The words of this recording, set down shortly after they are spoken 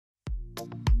Hi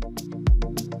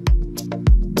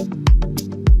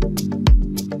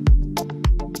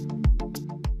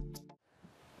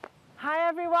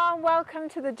everyone, welcome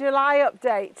to the July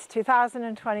update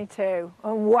 2022.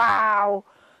 And wow,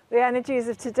 the energies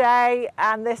of today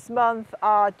and this month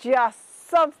are just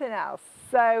something else.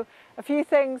 So a few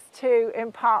things to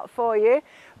impart for you,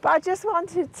 but I just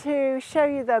wanted to show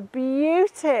you the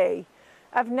beauty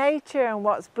of nature and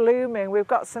what's blooming. We've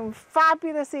got some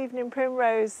fabulous evening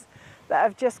primrose that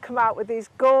have just come out with these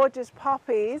gorgeous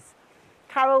poppies.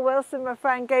 Carol Wilson, my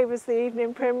friend, gave us the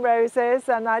evening primroses,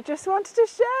 and I just wanted to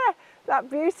share that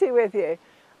beauty with you.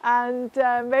 And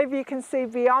maybe you can see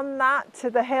beyond that to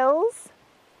the hills.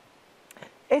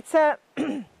 It's a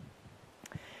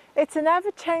it's an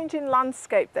ever-changing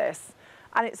landscape, this,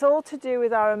 and it's all to do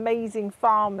with our amazing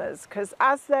farmers, because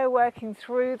as they're working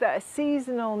through their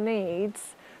seasonal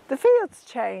needs, the fields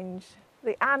change,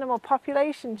 the animal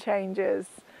population changes,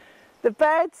 the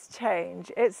birds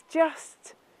change. It's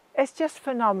just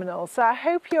phenomenal. So I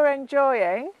hope you're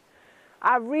enjoying.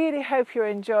 I really hope you're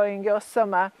enjoying your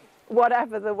summer,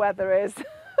 whatever the weather is.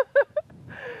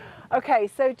 Okay,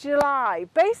 so July,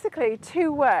 basically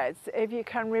 2 words, if you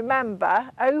can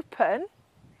remember: open.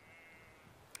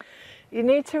 You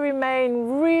need to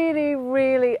remain really,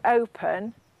 really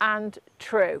open and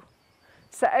true.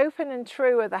 So open and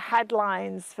true are the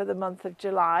headlines for the month of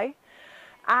July.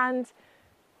 And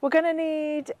we're going to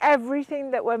need everything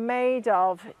that we're made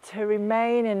of to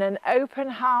remain in an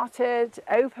open-hearted,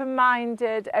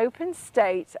 open-minded, open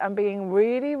state and being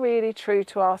really, really true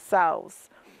to ourselves.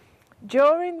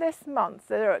 During this month,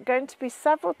 there are going to be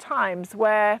several times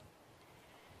where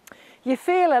you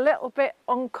feel a little bit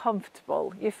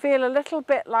uncomfortable. You feel a little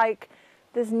bit like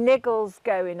there's niggles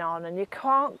going on and you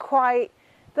can't quite,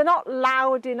 they're not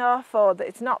loud enough, or that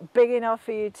it's not big enough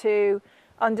for you to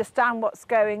understand what's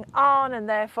going on and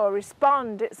therefore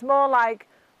respond. It's more like,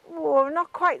 oh, I'm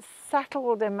not quite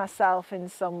settled in myself in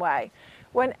some way.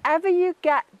 Whenever you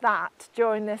get that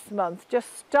during this month,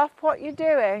 just stop what you're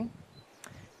doing.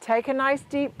 Take a nice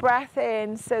deep breath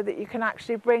in so that you can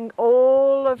actually bring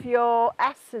all of your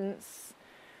essence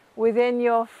within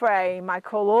your frame. I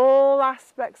call all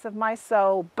aspects of my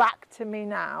soul back to me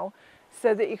now,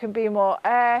 so that you can be more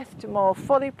earthed, more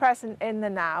fully present in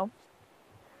the now.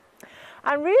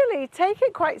 And really take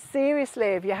it quite seriously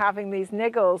if you're having these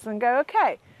niggles, and go,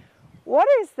 okay, what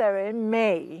is there in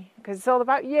me? Because it's all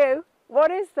about you.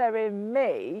 What is there in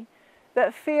me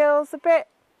that feels a bit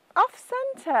off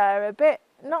center, a bit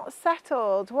not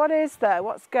settled? What is there?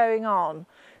 What's going on?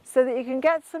 So that you can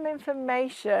get some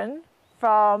information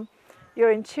from your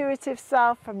intuitive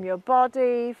self, from your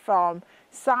body, from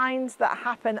signs that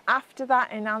happen after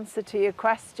that in answer to your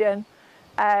question.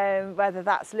 Whether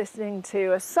that's listening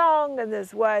to a song and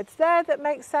there's words there that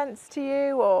make sense to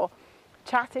you, or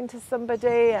chatting to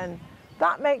somebody and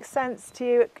that makes sense to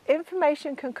you.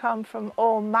 Information can come from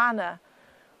all manner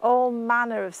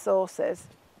of sources,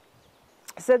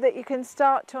 so that you can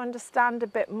start to understand a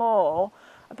bit more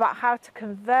about how to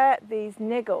convert these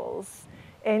niggles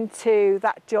into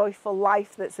that joyful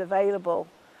life that's available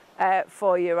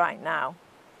for you right now.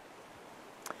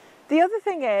 The other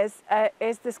thing is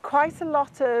there's quite a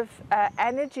lot of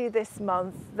energy this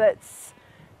month that's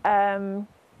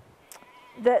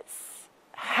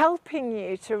helping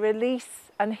you to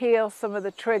release and heal some of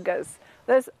the triggers.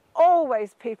 There's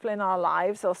always people in our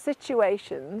lives or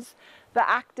situations that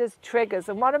act as triggers.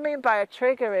 And what I mean by a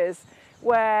trigger is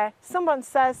where someone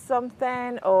says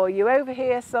something, or you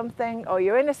overhear something, or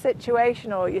you're in a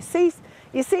situation, or you see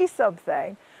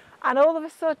something, and all of a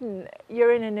sudden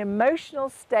you're in an emotional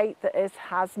state that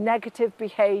has negative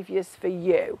behaviours for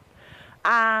you.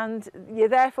 And you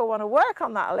therefore want to work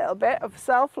on that a little bit of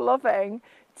self-loving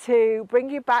to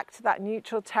bring you back to that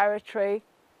neutral territory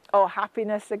or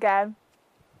happiness again.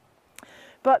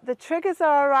 But the triggers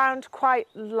are around quite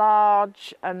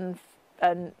large and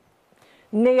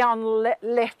neon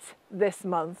lit this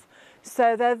month.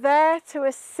 So they're there to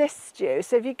assist you.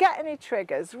 So if you get any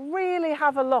triggers, really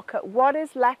have a look at what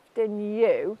is left in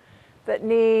you that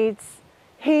needs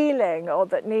healing, or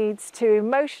that needs to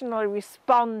emotionally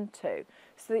respond to,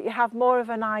 so that you have more of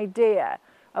an idea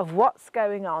of what's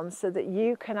going on, so that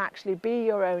you can actually be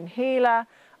your own healer,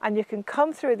 and you can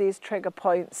come through these trigger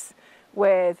points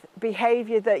with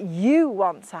behavior that you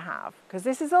want to have, because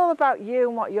this is all about you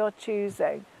and what you're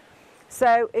choosing.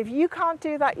 So if you can't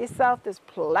do that yourself, there's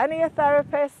plenty of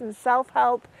therapists and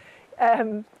self-help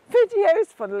videos,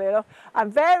 funnily enough,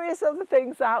 and various other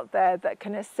things out there that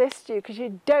can assist you, because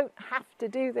you don't have to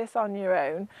do this on your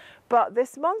own. But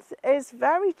this month is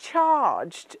very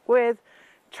charged with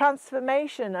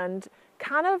transformation and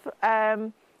kind of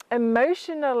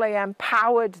emotionally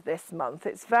empowered this month.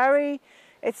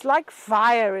 It's like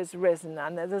fire has risen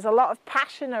and there's a lot of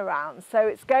passion around. So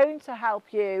it's going to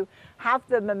help you have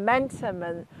the momentum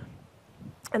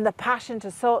and the passion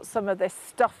to sort some of this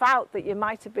stuff out that you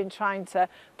might have been trying to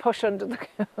push under the,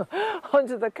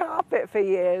 under the carpet for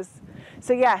years.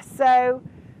 So yes, so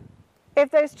if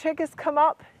those triggers come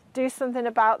up, do something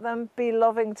about them, be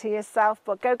loving to yourself,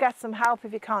 but go get some help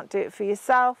if you can't do it for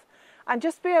yourself. And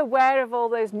just be aware of all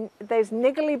those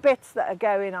niggly bits that are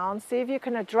going on. See if you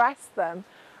can address them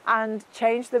and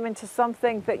change them into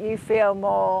something that you feel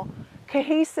more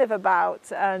cohesive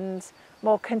about and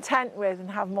more content with,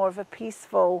 and have more of a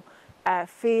peaceful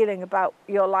feeling about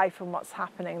your life and what's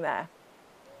happening there.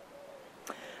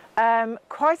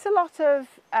 Quite a lot of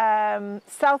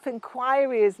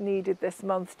self-inquiry is needed this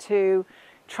month to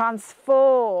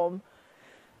transform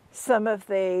some of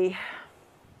the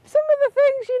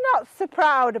things you're not so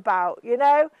proud about, you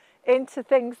know, into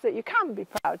things that you can be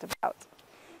proud about.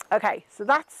 Okay, so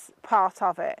that's part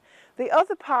of it. The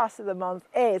other part of the month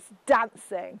is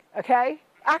dancing, okay?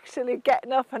 Actually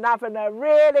getting up and having a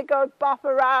really good bop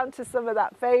around to some of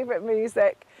that favourite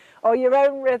music or your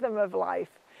own rhythm of life.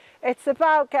 It's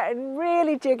about getting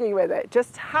really jiggy with it,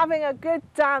 just having a good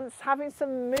dance, having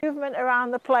some movement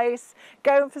around the place,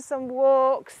 going for some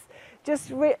walks,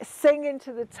 just singing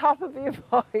to the top of your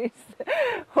voice,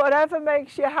 whatever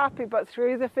makes you happy, but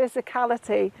through the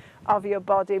physicality of your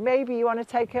body. Maybe you want to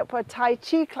take up a Tai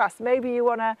Chi class, maybe you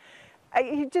want to,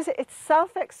 it's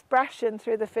self-expression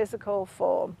through the physical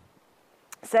form.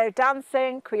 So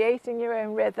dancing, creating your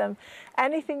own rhythm,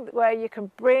 anything where you can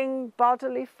bring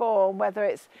bodily form, whether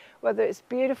it's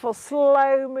beautiful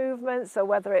slow movements or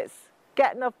whether it's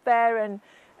getting up there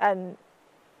and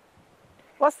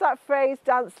what's that phrase,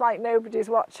 dance like nobody's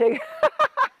watching?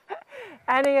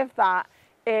 Any of that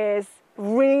is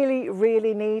really,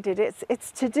 really needed.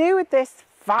 It's to do with this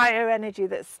fire energy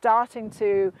that's starting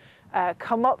to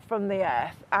come up from the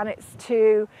earth, and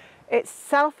it's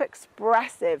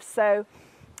self-expressive. So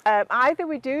either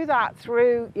we do that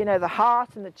through, you know, the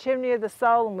heart and the chimney of the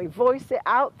soul, and we voice it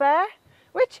out there,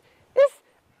 which is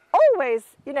always,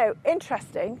 you know,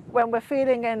 interesting when we're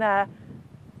feeling in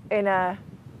a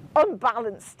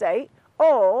unbalanced state,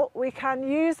 or we can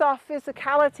use our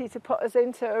physicality to put us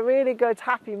into a really good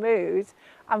happy mood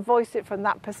and voice it from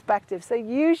that perspective. So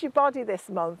use your body this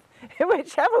month in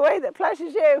whichever way that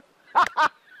pleasures you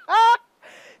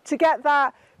to get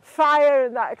that fire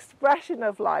and that expression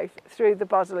of life through the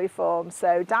bodily form.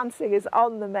 So dancing is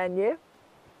on the menu.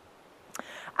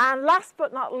 And last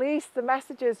but not least, the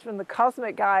messages from the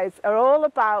cosmic guides are all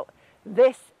about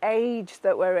this age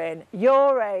that we're in,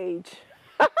 your age.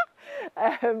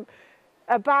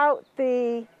 About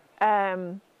the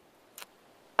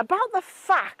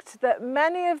fact that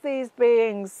many of these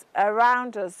beings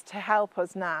around us to help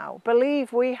us now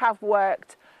believe we have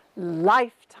worked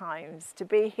lifetimes to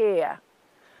be here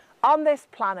on this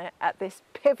planet at this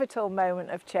pivotal moment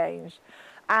of change.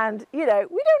 And, you know,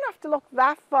 we don't have to look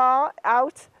that far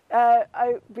out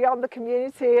beyond the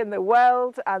community and the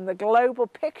world and the global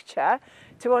picture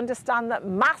to understand that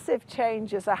massive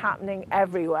changes are happening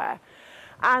everywhere.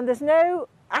 And there's no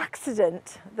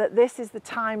accident that this is the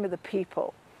time of the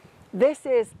people. This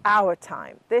is our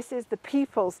time. This is the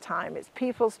people's time. It's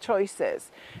people's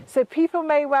choices. So people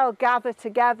may well gather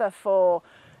together to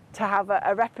have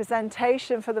a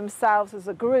representation for themselves as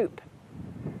a group,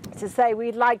 to say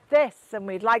we'd like this and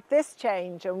we'd like this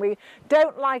change and we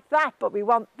don't like that, but we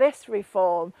want this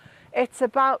reform. It's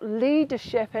about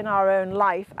leadership in our own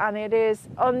life, and it is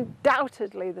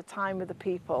undoubtedly the time of the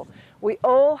people. We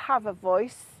all have a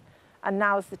voice, and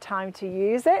now's the time to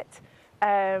use it.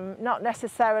 Not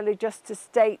necessarily just to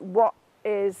state what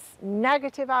is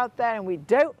negative out there and we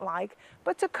don't like,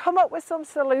 but to come up with some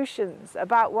solutions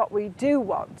about what we do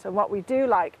want and what we do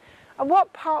like and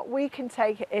what part we can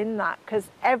take in that, because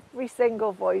every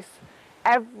single voice,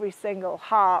 every single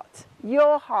heart,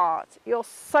 you're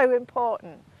so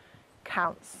important,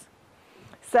 counts.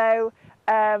 So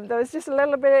there was just a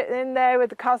little bit in there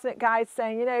with the cosmic guides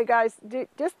saying, you know, guys,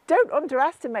 just don't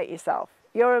underestimate yourself.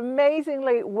 You're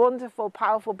amazingly wonderful,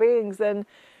 powerful beings, and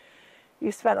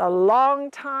you spent a long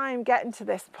time getting to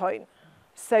this point.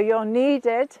 So you're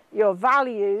needed, you're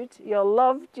valued, you're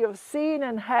loved, you're seen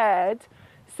and heard.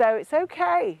 So it's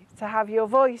okay to have your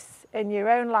voice in your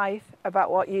own life about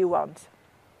what you want.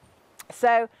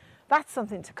 So that's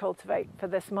something to cultivate for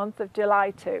this month of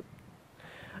July too.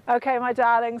 Okay, my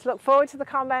darlings, look forward to the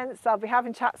comments. I'll be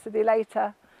having chats with you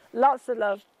later. Lots of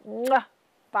love. Mwah.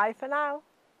 Bye for now.